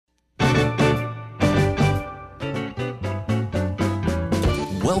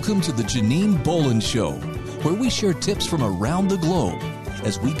Welcome to the Janine Bolon Show, where we share tips from around the globe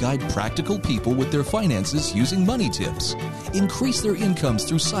as we guide practical people with their finances using money tips, increase their incomes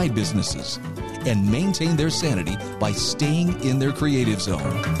through side businesses, and maintain their sanity by staying in their creative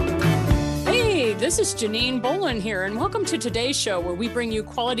zone. Hey, this is Janine Bolon here, and welcome to today's show where we bring you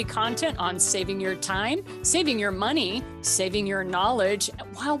quality content on saving your time, saving your money, saving your knowledge,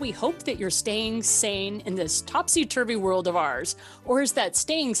 while we hope that you're staying sane in this topsy-turvy world of ours. Or is that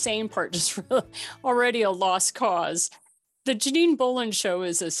staying sane part just already a lost cause? The Janine Bolon Show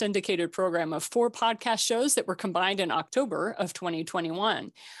is a syndicated program of 4 podcast shows that were combined in October of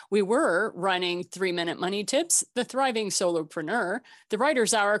 2021. We were running 3-Minute Money Tips, The Thriving Solopreneur, The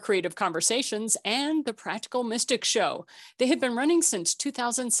Writer's Hour Creative Conversations, and The Practical Mystic Show. They have been running since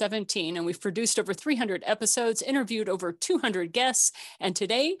 2017, and we've produced over 300 episodes, interviewed over 200 guests, and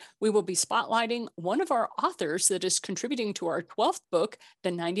today we will be spotlighting one of our authors that is contributing to our 12th book,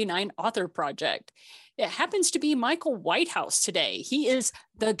 The 99 Author Project. It happens to be Michael Whitehouse today. He is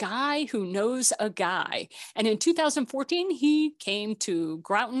the guy who knows a guy. And in 2014, he came to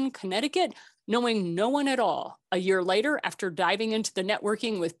Groton, Connecticut, knowing no one at all. A year later, after diving into the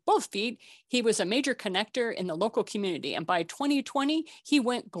networking with both feet, he was a major connector in the local community. And by 2020, he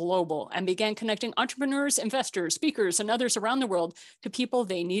went global and began connecting entrepreneurs, investors, speakers, and others around the world to people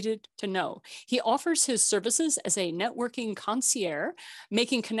they needed to know. He offers his services as a networking concierge,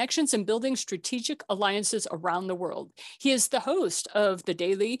 making connections and building strategic alliances around the world. He is the host of the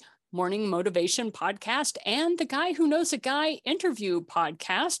Daily Morning Motivation podcast and the Guy Who Knows a Guy interview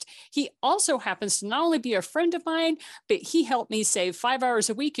podcast. He also happens to not only be a friend of mine, but he helped me save 5 hours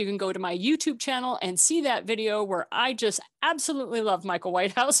a week. You can go to my YouTube channel and see that video where I just absolutely love Michael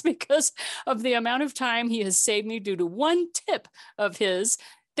Whitehouse because of the amount of time he has saved me due to one tip of his.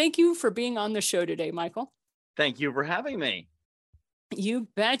 Thank you for being on the show today, Michael. Thank you for having me. You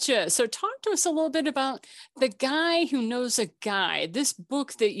betcha. So talk to us a little bit about The Guy Who Knows a Guy, this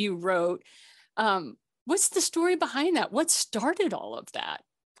book that you wrote. What's the story behind that? What started all of that?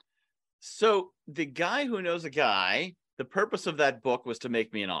 So The Guy Who Knows a Guy, the purpose of that book was to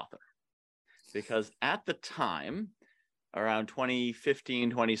make me an author. Because at the time, around 2015,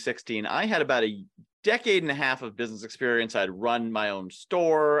 2016, I had about a decade and a half of business experience. I'd run my own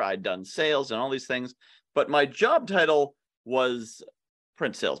store, I'd done sales and all these things. But my job title was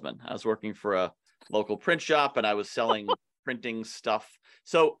print salesman. I was working for a local print shop and I was selling printing stuff.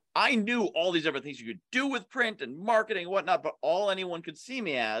 So I knew all these different things you could do with print and marketing and whatnot, but all anyone could see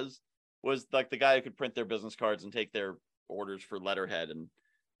me as was like the guy who could print their business cards and take their orders for letterhead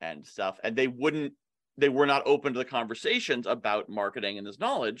and stuff. And they were not open to the conversations about marketing and this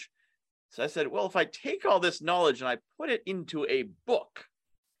knowledge. So I said, well, if I take all this knowledge and I put it into a book,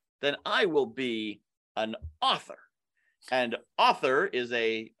 then I will be an author. And author is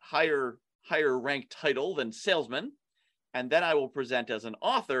a higher ranked title than salesman. And then I will present as an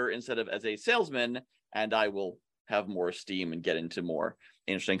author instead of as a salesman, and I will have more esteem and get into more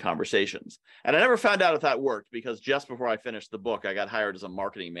interesting conversations. And I never found out if that worked because just before I finished the book, I got hired as a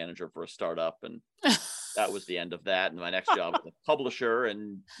marketing manager for a startup. And that was the end of that. And my next job was a publisher,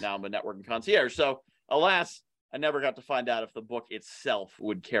 and now I'm a networking concierge. So alas, I never got to find out if the book itself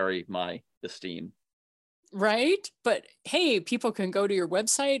would carry my esteem. Right? But hey, people can go to your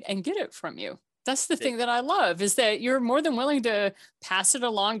website and get it from you. That's the thing that I love is that you're more than willing to pass it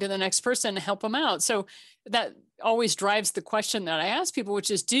along to the next person and help them out. So that always drives the question that I ask people, which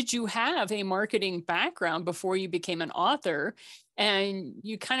is, did you have a marketing background before you became an author? And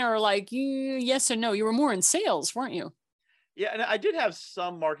you kind of are like, yes and no. You were more in sales, weren't you? Yeah, and I did have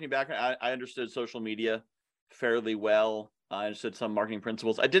some marketing background. I understood social media fairly well. I understood some marketing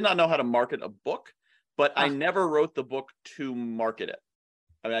principles. I did not know how to market a book. But I never wrote the book to market it.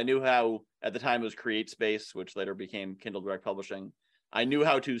 I mean, I knew how, at the time it was CreateSpace, which later became Kindle Direct Publishing. I knew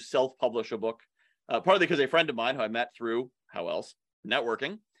how to self-publish a book, partly because a friend of mine who I met through, how else,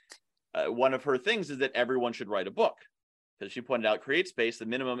 networking, one of her things is that everyone should write a book. Because she pointed out CreateSpace, the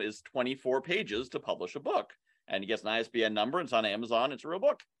minimum is 24 pages to publish a book. And he gets an ISBN number, and it's on Amazon, it's a real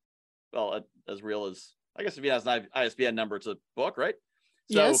book. Well, as real as, I guess if he has an ISBN number, it's a book, right?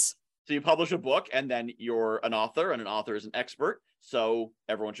 Yes. So you publish a book, and then you're an author, and an author is an expert. So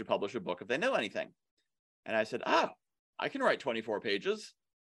everyone should publish a book if they know anything. And I said, I can write 24 pages.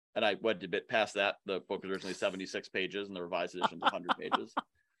 And I went a bit past that. The book was originally 76 pages, and the revised edition is 100 pages.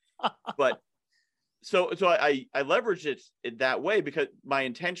 But so I leveraged it that way because my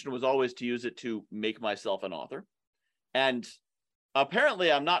intention was always to use it to make myself an author. And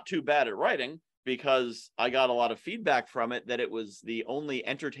apparently I'm not too bad at writing, because I got a lot of feedback from it that it was the only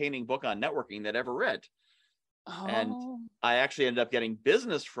entertaining book on networking that I ever read. And Oh, I actually ended up getting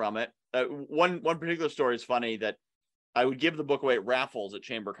business from it. One particular story is funny, that I would give the book away at raffles at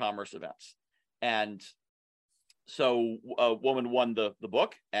Chamber of Commerce events. And so a woman won the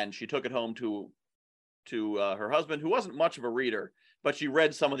book, and she took it home to her husband, who wasn't much of a reader, but she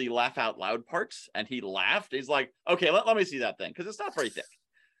read some of the laugh out loud parts, and he laughed. He's like, okay, let me see that thing, because it's not very thick.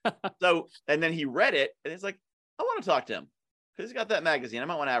 So, and then he read it, and he's like, I want to talk to him, because he's got that magazine. I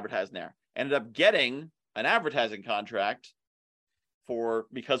might want to advertise in there. Ended up getting an advertising contract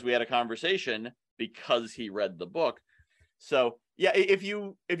because we had a conversation, because he read the book. So yeah, if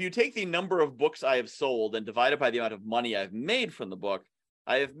you take the number of books I have sold and divide it by the amount of money I've made from the book,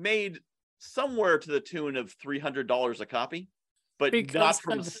 I have made somewhere to the tune of $300 a copy, but not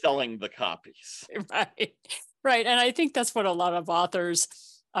from selling the copies. Right. Right. And I think that's what a lot of authors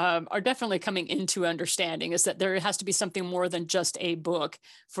are definitely coming into understanding, is that there has to be something more than just a book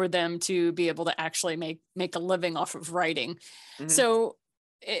for them to be able to actually make a living off of writing. Mm-hmm. So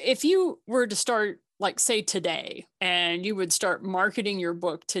if you were to start, like, say today, and you would start marketing your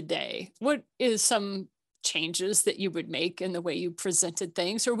book today, what is some changes that you would make in the way you presented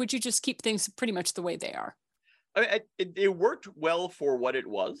things, or would you just keep things pretty much the way they are? I mean, it worked well for what it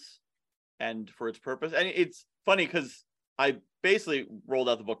was and for its purpose. And it's funny because I basically rolled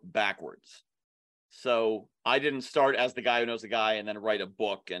out the book backwards. So I didn't start as the guy who knows the guy and then write a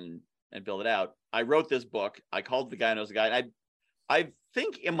book and build it out. I wrote this book. I called the guy who knows the guy. And I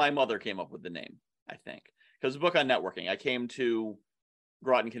think my mother came up with the name, I think, because it's a book on networking. I came to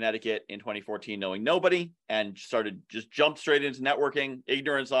Groton, Connecticut in 2014 knowing nobody, and jumped straight into networking,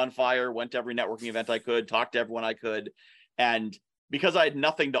 ignorance on fire, went to every networking event I could, talked to everyone I could. And because I had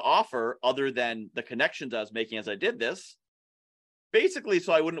nothing to offer other than the connections I was making as I did this, basically,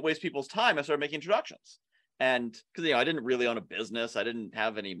 so I wouldn't waste people's time, I started making introductions. And because, I didn't really own a business, I didn't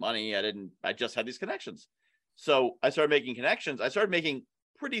have any money, I just had these connections. So I started making connections. I started making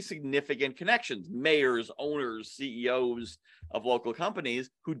pretty significant connections, mayors, owners, CEOs of local companies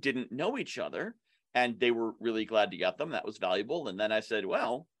who didn't know each other, and they were really glad to get them. That was valuable. And then I said,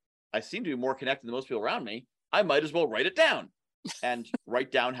 well, I seem to be more connected than most people around me. I might as well write it down and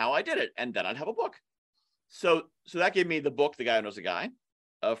write down how I did it, and then I'd have a book. So that gave me the book, The Guy Who Knows a Guy.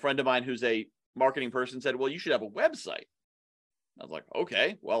 A friend of mine who's a marketing person said, well, you should have a website. I was like,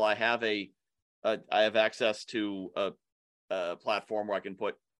 okay, well, I have access to a platform where I can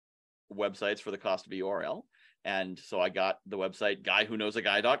put websites for the cost of a URL. And so I got the website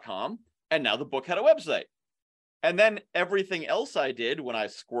guywhoknowsaguy.com, and now the book had a website. And then everything else I did when I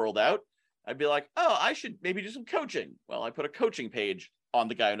squirreled out, I'd be like, oh, I should maybe do some coaching. Well, I put a coaching page on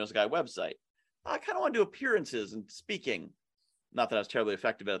the Guy Who Knows a Guy website. I kind of want to do appearances and speaking. Not that I was terribly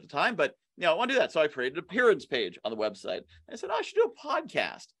effective at the time, but I want to do that. So I created an appearance page on the website. I said, I should do a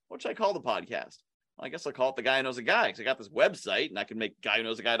podcast. What should I call the podcast? Well, I guess I'll call it The Guy Who Knows a Guy, because I got this website and I can make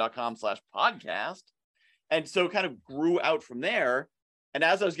guywhoknowsaguy.com/podcast. And so it kind of grew out from there. And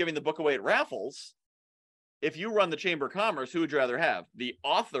as I was giving the book away at raffles, if you run the Chamber of Commerce, who would you rather have? The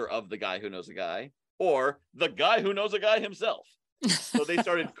author of The Guy Who Knows a Guy, or the guy who knows a guy himself? So they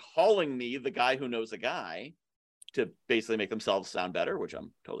started calling me The Guy Who Knows a Guy to basically make themselves sound better, which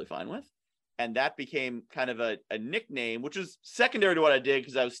I'm totally fine with. And that became kind of a nickname, which is secondary to what I did,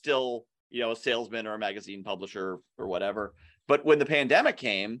 because I was still, a salesman or a magazine publisher or whatever. But when the pandemic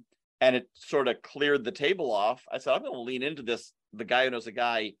came and it sort of cleared the table off, I said, I'm going to lean into this, The Guy Who Knows a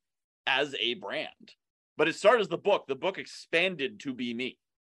Guy, as a brand. But it started as the book. The book expanded to be me.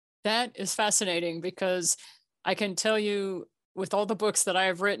 That is fascinating, because I can tell you, with all the books that I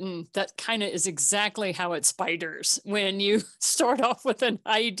have written, that kind of is exactly how it spiders when you start off with an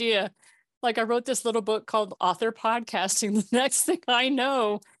idea. Like, I wrote this little book called Author Podcasting. The next thing I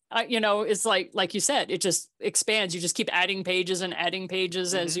know, it's like you said, it just expands. You just keep adding pages and adding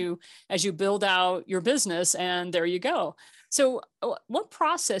pages mm-hmm. as you build out your business, and there you go. So what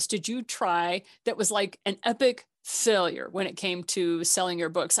process did you try that was like an epic failure when it came to selling your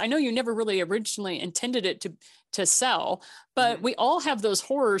books? I know you never really originally intended it to sell, but mm-hmm. we all have those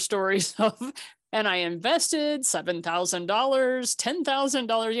horror stories of, and I invested $7,000,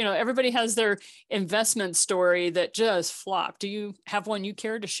 $10,000, everybody has their investment story that just flopped. Do you have one you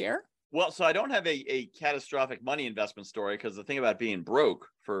care to share? Well, so I don't have a catastrophic money investment story, because the thing about being broke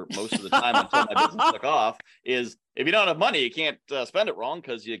for most of the time until my business took off is, if you don't have money, you can't spend it wrong,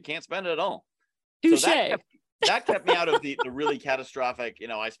 because you can't spend it at all. Touché. So that kept me out of the really catastrophic,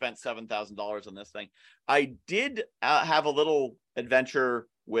 I spent $7,000 on this thing. I did have a little adventure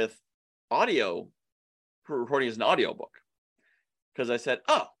with audio, recording as an audiobook, because I said,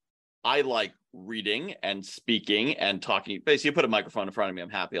 oh, I like reading and speaking and talking. Basically, you put a microphone in front of me, I'm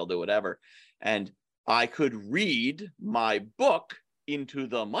happy, I'll do whatever. And I could read my book into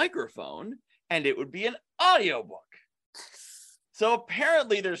the microphone and it would be an audiobook. So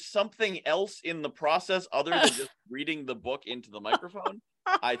apparently there's something else in the process other than just reading the book into the microphone.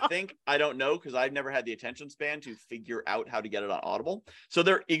 I don't know, because I've never had the attention span to figure out how to get it on Audible. So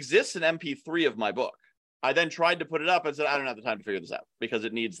there exists an MP3 of my book. I then tried to put it up and said, I don't have the time to figure this out because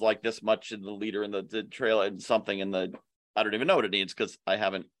it needs like this much in the leader and the trailer and something in the, I don't even know what it needs because I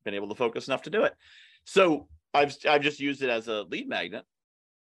haven't been able to focus enough to do it. So I've just used it as a lead magnet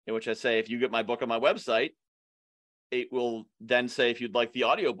in which I say, if you get my book on my website, it will then say, if you'd like the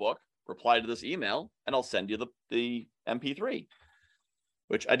audiobook, reply to this email and I'll send you the MP3,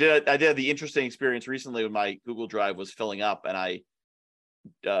 which I did the interesting experience recently when my Google Drive was filling up and I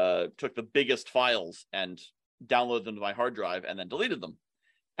took the biggest files and downloaded them to my hard drive and then deleted them.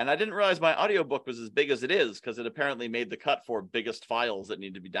 And I didn't realize my audiobook was as big as it is because it apparently made the cut for biggest files that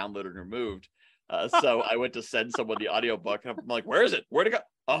need to be downloaded and removed. So I went to send someone the audiobook. I'm like, where is it? Where'd it go?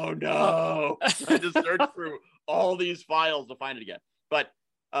 Oh no. I just searched through all these files to find it again. But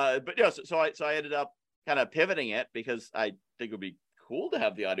yeah, so I ended up kind of pivoting it because I think it would be cool to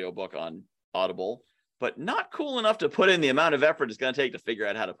have the audiobook on Audible, but not cool enough to put in the amount of effort it's going to take to figure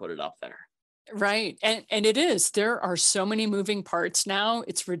out how to put it up there. Right. And it is. There are so many moving parts now.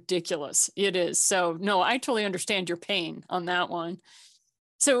 It's ridiculous. It is. So no, I totally understand your pain on that one.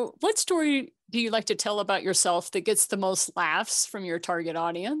 So what story do you like to tell about yourself that gets the most laughs from your target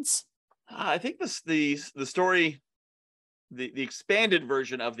audience? I think the story, the expanded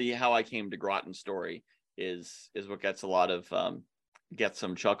version of the how I came to Groton story is what gets a lot of gets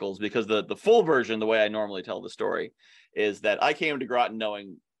some chuckles, because the full version, the way I normally tell the story, is that I came to Groton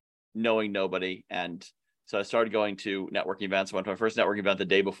knowing nobody, and so I started going to networking events. I went to my first networking event the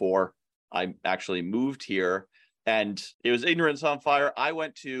day before I actually moved here, and it was ignorance on fire. I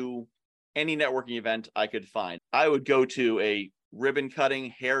went to any networking event I could find. I would go to a ribbon cutting,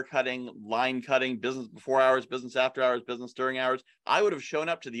 hair cutting, line cutting, business before hours, business after hours, business during hours. I would have shown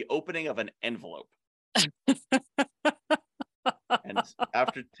up to the opening of an envelope. And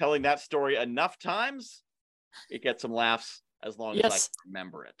after telling that story enough times, it gets some laughs as long as I can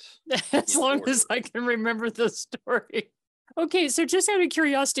remember it. As long as I can remember the story. Okay, so just out of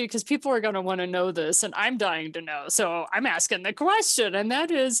curiosity, because people are going to want to know this, and I'm dying to know, so I'm asking the question, and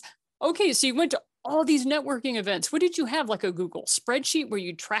that is, okay, so you went to all these networking events. What did you have, like a Google spreadsheet where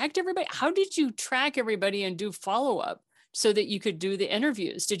you tracked everybody? How did you track everybody and do follow-up so that you could do the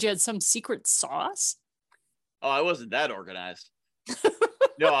interviews? Did you have some secret sauce? Oh, I wasn't that organized.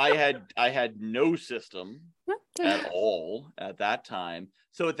 No, I had no system at all at that time.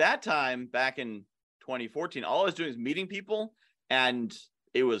 So at that time, back in 2014, all I was doing is meeting people, and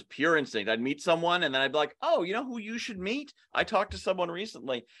it was pure instinct. I'd meet someone and then I'd be like, oh, you know who you should meet? I talked to someone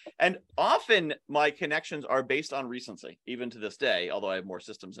recently. And often my connections are based on recency, even to this day, although I have more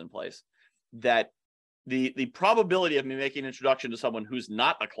systems in place, that the probability of me making an introduction to someone who's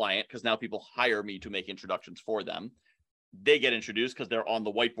not a client, because now people hire me to make introductions for them, they get introduced because they're on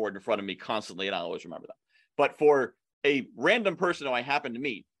the whiteboard in front of me constantly, and I always remember them. But for a random person who I happen to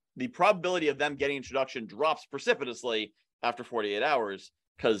meet, the probability of them getting introduction drops precipitously after 48 hours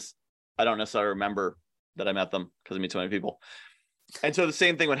because I don't necessarily remember that I met them because I meet so many people. And so the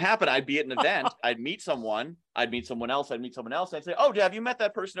same thing would happen. I'd be at an event, I'd meet someone, I'd meet someone else, I'd meet someone else. I'd say, oh, have you met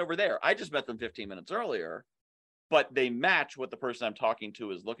that person over there? I just met them 15 minutes earlier, but they match what the person I'm talking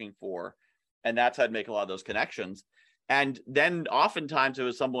to is looking for. And that's how I'd make a lot of those connections. And then oftentimes it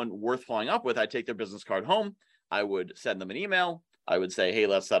was someone worth following up with. I'd take their business card home. I would send them an email. I would say, hey,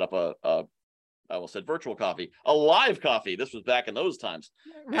 let's set up I almost said virtual coffee, a live coffee. This was back in those times.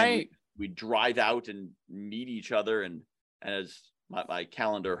 Right. We drive out and meet each other. And as my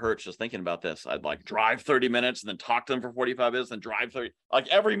calendar hurts just thinking about this, I'd like drive 30 minutes and then talk to them for 45 minutes and drive 30. Like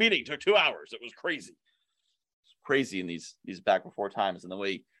every meeting took 2 hours. It was crazy. Crazy in these back before times. And then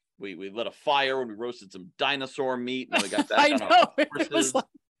we lit a fire and we roasted some dinosaur meat. And then we got that. I know. It was like...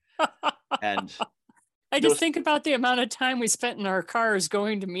 And I just think about the amount of time we spent in our cars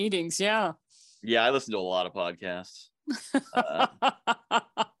going to meetings. Yeah. Yeah, I listened to a lot of podcasts. I'm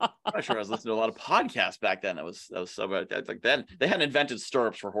not sure I was listening to a lot of podcasts back then. That was so bad. Like then they hadn't invented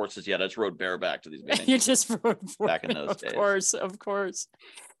stirrups for horses yet. I just rode bareback to these meetings. You just rode back in those days. Of course.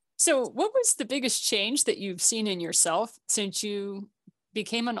 So what was the biggest change that you've seen in yourself since you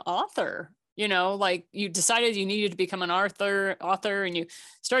became an author? You know, like you decided you needed to become an author and you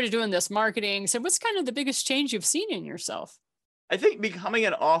started doing this marketing. So what's kind of the biggest change you've seen in yourself? I think becoming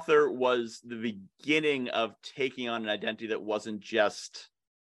an author was the beginning of taking on an identity that wasn't just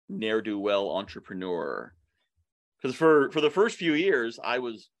ne'er-do-well entrepreneur. Because for the first few years, I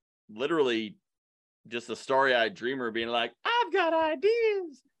was literally just a starry-eyed dreamer being like, I've got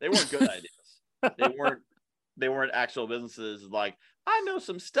ideas. They weren't good ideas. They weren't actual businesses. Like, I know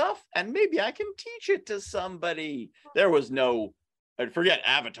some stuff and maybe I can teach it to somebody. There was no, forget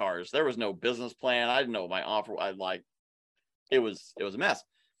avatars. There was no business plan. I didn't know my offer. It was a mess.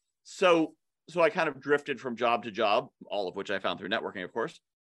 So I kind of drifted from job to job, all of which I found through networking, of course.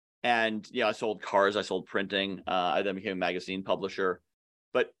 And I sold cars, I sold printing. I then became a magazine publisher.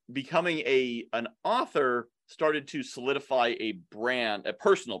 But becoming an author started to solidify a brand, a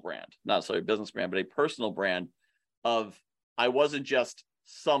personal brand, not necessarily a business brand, but a personal brand of, I wasn't just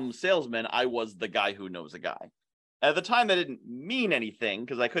some salesman, I was the guy who knows a guy. At the time, that didn't mean anything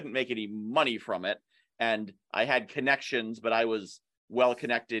because I couldn't make any money from it. And I had connections, but I was well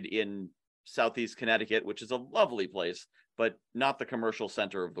connected in Southeast Connecticut, which is a lovely place, but not the commercial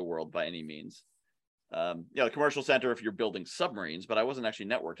center of the world by any means. The commercial center if you're building submarines, but I wasn't actually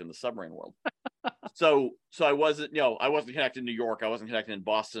networked in the submarine world. So I wasn't connected in New York. I wasn't connected in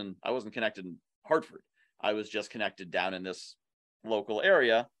Boston. I wasn't connected in Hartford. I was just connected down in this local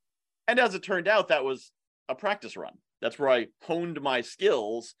area. And as it turned out, that was a practice run. That's where I honed my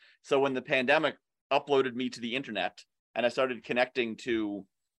skills. So when the pandemic uploaded me to the internet and I started connecting to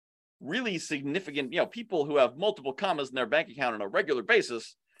really significant, people who have multiple commas in their bank account on a regular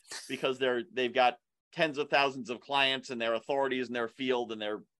basis because they've got tens of thousands of clients and they're authorities in their field and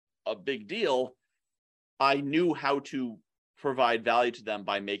they're a big deal. I knew how to provide value to them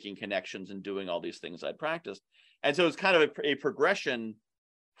by making connections and doing all these things I'd practiced. And so it's kind of a progression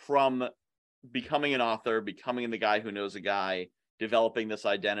from becoming an author, becoming the guy who knows a guy, developing this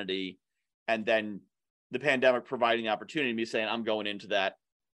identity, and then the pandemic providing the opportunity, me saying, I'm going into that,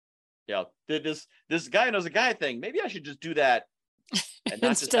 this guy knows a guy thing. Maybe I should just do that. And not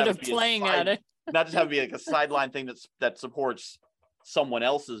instead of playing at it. Not just have it be like a sideline thing that supports someone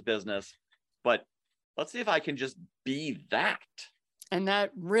else's business, but let's see if I can just be that. And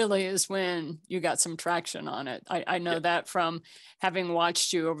that really is when you got some traction on it. I know that from having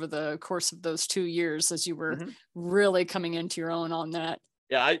watched you over the course of those 2 years as you were really coming into your own on that.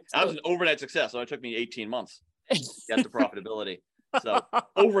 Yeah, I was an overnight success. So it took me 18 months to get to profitability. So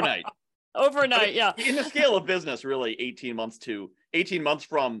overnight. Overnight, yeah. In the scale of business, really 18 months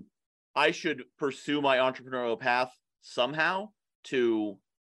from I should pursue my entrepreneurial path somehow to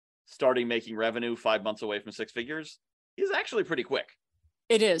starting making revenue 5 months away from six figures is actually pretty quick.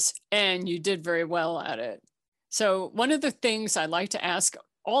 It is. And you did very well at it. So one of the things I like to ask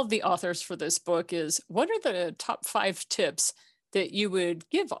all of the authors for this book is, what are the top 5 tips that you would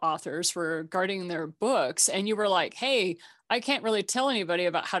give authors regarding their books? And you were like, hey, I can't really tell anybody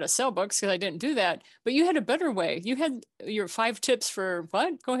about how to sell books because I didn't do that, but you had a better way. You had your 5 tips for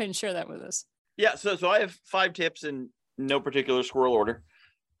what? Go ahead and share that with us. Yeah. So I have 5 tips in no particular squirrel order,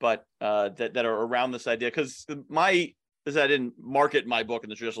 but that are around this idea. Because I didn't market my book in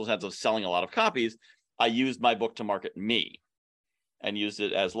the traditional sense of selling a lot of copies. I used my book to market me and used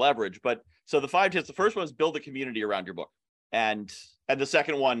it as leverage. But so the 5 tips, the first one is build a community around your book. And the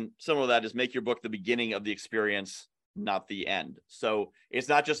second one, similar to that, is make your book the beginning of the experience, not the end. So it's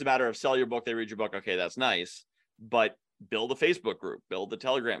not just a matter of sell your book, they read your book. Okay, that's nice. But build a Facebook group, build a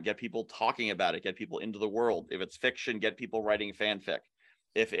Telegram, get people talking about it, get people into the world. If it's fiction, get people writing fanfic.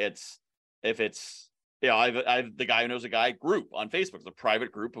 If it's I've the guy who knows a guy group on Facebook. It's a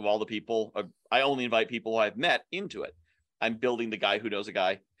private group of all the people. I only invite people who I've met into it. I'm building the guy who knows a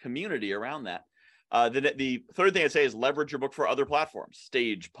guy community around that. The third thing I'd say is leverage your book for other platforms,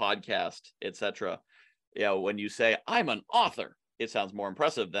 stage, podcast, etc. When you say I'm an author, it sounds more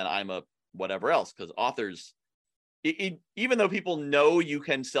impressive than I'm a whatever else, because authors, even though people know you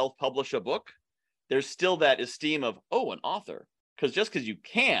can self-publish a book, there's still that esteem of, an author, because just because you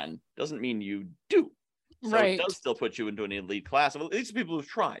can doesn't mean you do. So right. It does still put you into an elite class of at least people who've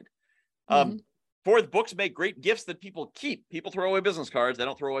tried. Fourth, books make great gifts that people keep. People throw away business cards. They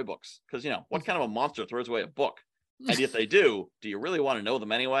don't throw away books because, what kind of a monster throws away a book? And if they do you really want to know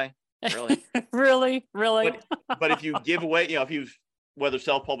them anyway? Really? really. But if you give away, if you've, whether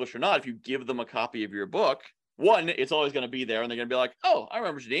self-published or not, if you give them a copy of your book, one, it's always going to be there and they're going to be like, oh, I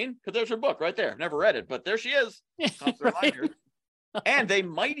remember Janine because there's her book right there. Never read it, but there she is. Right. And they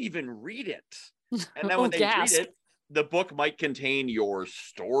might even read it. And then when they read it, the book might contain your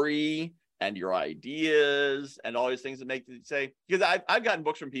story and your ideas and all these things that make you say, because I've gotten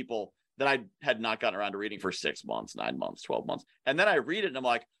books from people that I had not gotten around to reading for 6 months, 9 months, 12 months. And then I read it and I'm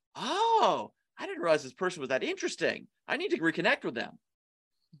like, oh, I didn't realize this person was that interesting. I need to reconnect with them.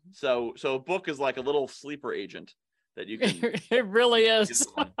 So a book is like a little sleeper agent that you can. It really is.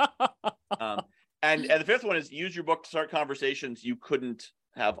 And the fifth one is use your book to start conversations you couldn't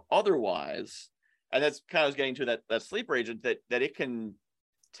have otherwise. and that's kind of was getting to that sleeper agent, that it can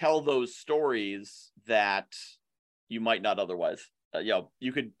tell those stories that you might not otherwise.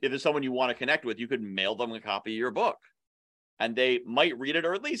 You could, if there's someone you want to connect with, you could mail them a copy of your book, and they might read it,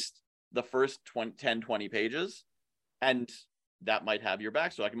 or at least the first 10, 20 pages, and that might have your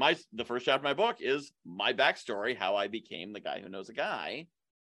backstory. Like the first chapter of my book is my backstory, how I became the guy who knows a guy.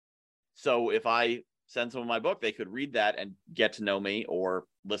 So if I send someone my book, they could read that and get to know me, or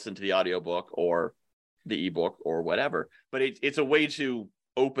listen to the audiobook or the ebook or whatever. But it's a way to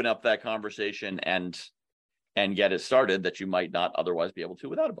open up that conversation and get it started that you might not otherwise be able to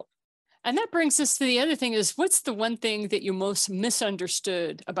without a book. And that brings us to the other thing is, what's the one thing that you most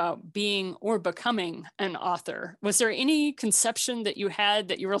misunderstood about being or becoming an author? Was there any conception that you had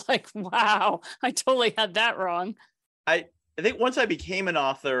that you were like, wow, I totally had that wrong? I think once I became an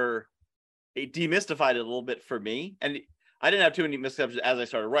author, it demystified it a little bit for me. And I didn't have too many misconceptions as I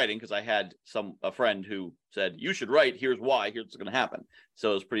started writing, because I had a friend who said, you should write, here's why, here's what's going to happen. So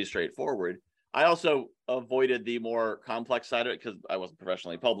it was pretty straightforward. I also avoided the more complex side of it because I wasn't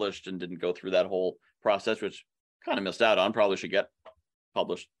professionally published and didn't go through that whole process, which kind of missed out on. Probably should get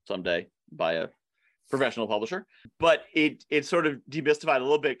published someday by a professional publisher. But it sort of demystified a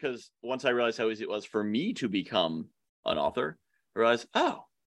little bit, because once I realized how easy it was for me to become an author, I realized, oh,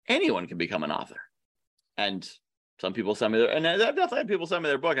 anyone can become an author. And some people send me and I've definitely had people send me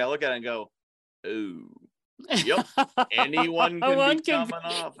their book. I look at it and go, ooh. Yep, anyone can become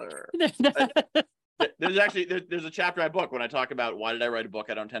an author. There's a chapter in my book when I talk about why did I write a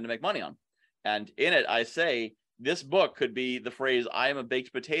book I don't tend to make money on, and in it I say this book could be the phrase "I am a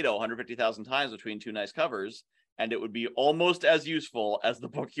baked potato" 150,000 times between two nice covers, and it would be almost as useful as the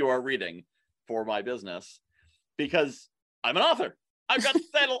book you are reading for my business, because I'm an author. I've got the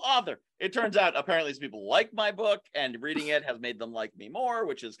title author. It turns out apparently some people like my book, and reading it has made them like me more,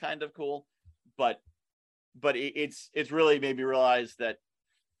 which is kind of cool, but it's really made me realize that,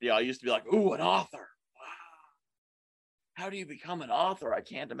 I used to be like, ooh, an author. Wow. How do you become an author? I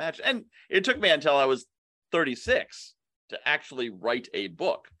can't imagine. And it took me until I was 36 to actually write a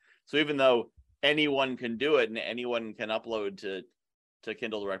book. So even though anyone can do it and anyone can upload to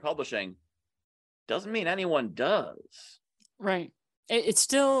Kindle Direct Publishing, doesn't mean anyone does. Right. It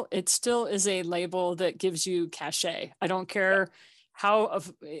still is a label that gives you cachet. I don't care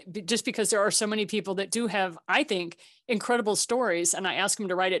just because there are so many people that do have, I think, incredible stories, and I ask them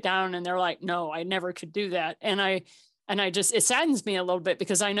to write it down and they're like, no, I never could do that. And I just, it saddens me a little bit,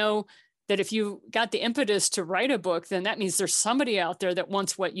 because I know that if you got the impetus to write a book, then that means there's somebody out there that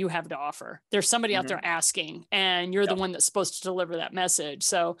wants what you have to offer. There's somebody out there asking, and you're the one that's supposed to deliver that message.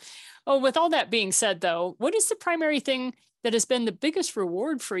 So, with all that being said, though, what is the primary thing that has been the biggest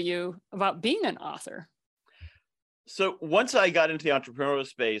reward for you about being an author? So once I got into the entrepreneurial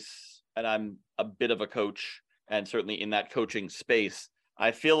space, and I'm a bit of a coach, and certainly in that coaching space,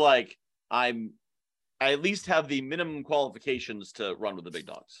 I feel like I at least have the minimum qualifications to run with the big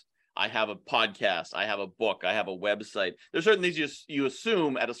dogs. I have a podcast, I have a book, I have a website. There's certain things you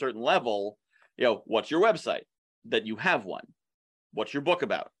assume at a certain level, what's your website? That you have one. What's your book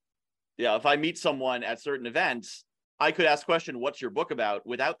about? If I meet someone at certain events, I could ask the question, what's your book about,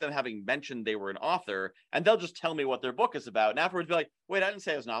 without them having mentioned they were an author, and they'll just tell me what their book is about. And afterwards be like, wait, I didn't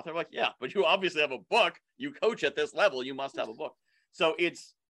say I was an author. I'm like, yeah, but you obviously have a book. You coach at this level. You must have a book. So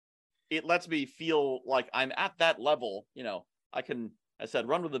it lets me feel like I'm at that level. I said,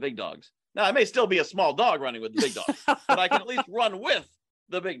 run with the big dogs. Now, I may still be a small dog running with the big dogs, but I can at least run with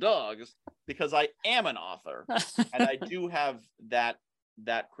the big dogs, because I am an author. And I do have that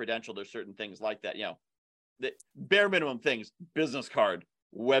credential. There's certain things like that, the bare minimum things, business card,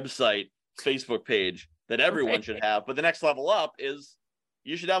 website, Facebook page, that everyone should have. But the next level up is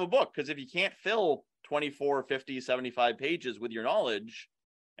you should have a book, because if you can't fill 24, 50, 75 pages with your knowledge,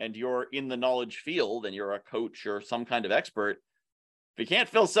 and you're in the knowledge field and you're a coach or some kind of expert, if you can't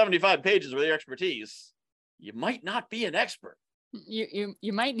fill 75 pages with your expertise, you might not be an expert. You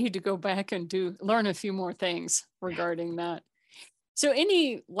might need to go back and learn a few more things regarding that. So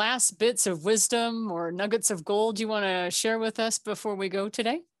any last bits of wisdom or nuggets of gold you want to share with us before we go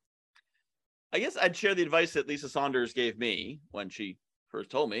today? I guess I'd share the advice that Lisa Saunders gave me when she first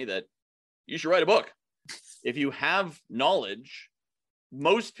told me that you should write a book. If you have knowledge,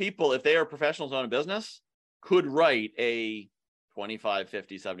 most people, if they are professionals on a business, could write a 25,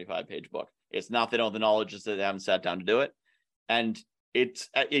 50, 75 page book. It's not they don't have the knowledge, it's that they haven't sat down to do it. And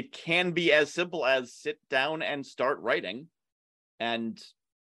it can be as simple as sit down and start writing. And,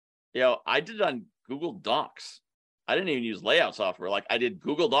 I did it on Google Docs. I didn't even use layout software. Like, I did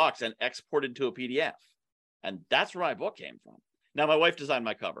Google Docs and exported to a PDF. And that's where my book came from. Now, my wife designed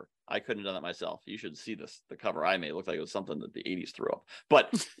my cover. I couldn't have done that myself. You should see the cover I made. It looked like it was something that the 80s threw up.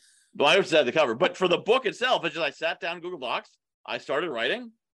 But my wife designed the cover. But for the book itself, it's just I sat down in Google Docs, I started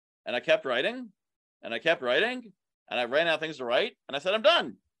writing, and I kept writing, and I kept writing, and I ran out of things to write, and I said, I'm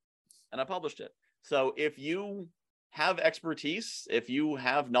done. And I published it. So if you have expertise, if you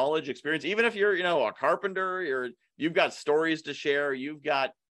have knowledge, experience, even if you're, a carpenter, you've got stories to share, you've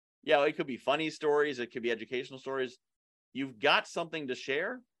got, it could be funny stories, it could be educational stories. You've got something to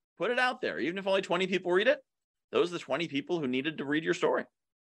share, put it out there. Even if only 20 people read it, those are the 20 people who needed to read your story.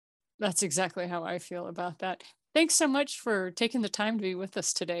 That's exactly how I feel about that. Thanks so much for taking the time to be with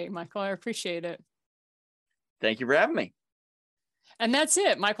us today, Michael. I appreciate it. Thank you for having me. And that's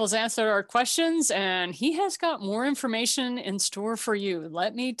it. Michael's answered our questions, and he has got more information in store for you,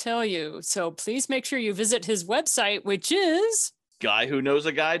 let me tell you. So please make sure you visit his website, which is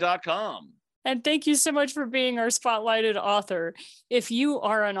guywhoknowsaguy.com. And thank you so much for being our spotlighted author. If you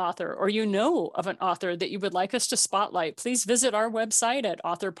are an author or you know of an author that you would like us to spotlight, please visit our website at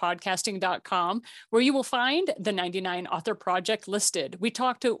authorpodcasting.com, where you will find the 99 Author Project listed. We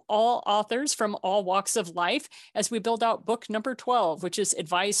talk to all authors from all walks of life as we build out book number 12, which is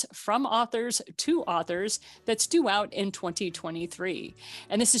advice from authors to authors that's due out in 2023.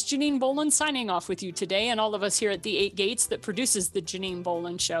 And this is Janine Bolon signing off with you today, and all of us here at the 8 Gates that produces the Janine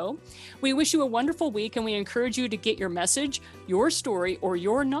Bolon Show. We wish you a wonderful week, and we encourage you to get your message, your story, or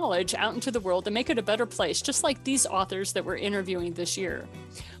your knowledge out into the world and make it a better place, just like these authors that we're interviewing this year.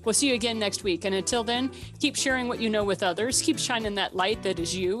 We'll see you again next week, and until then, keep sharing what you know with others, keep shining that light that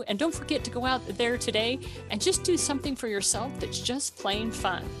is you, and don't forget to go out there today and just do something for yourself that's just plain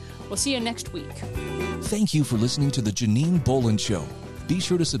fun. We'll see you next week. Thank you for listening to the Janine Bolon Show. Be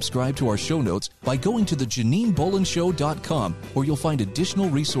sure to subscribe to our show notes by going to theJanineBolonShow.com, where you'll find additional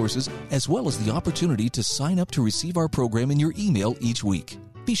resources as well as the opportunity to sign up to receive our program in your email each week.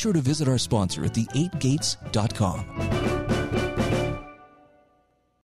 Be sure to visit our sponsor at the8gates.com.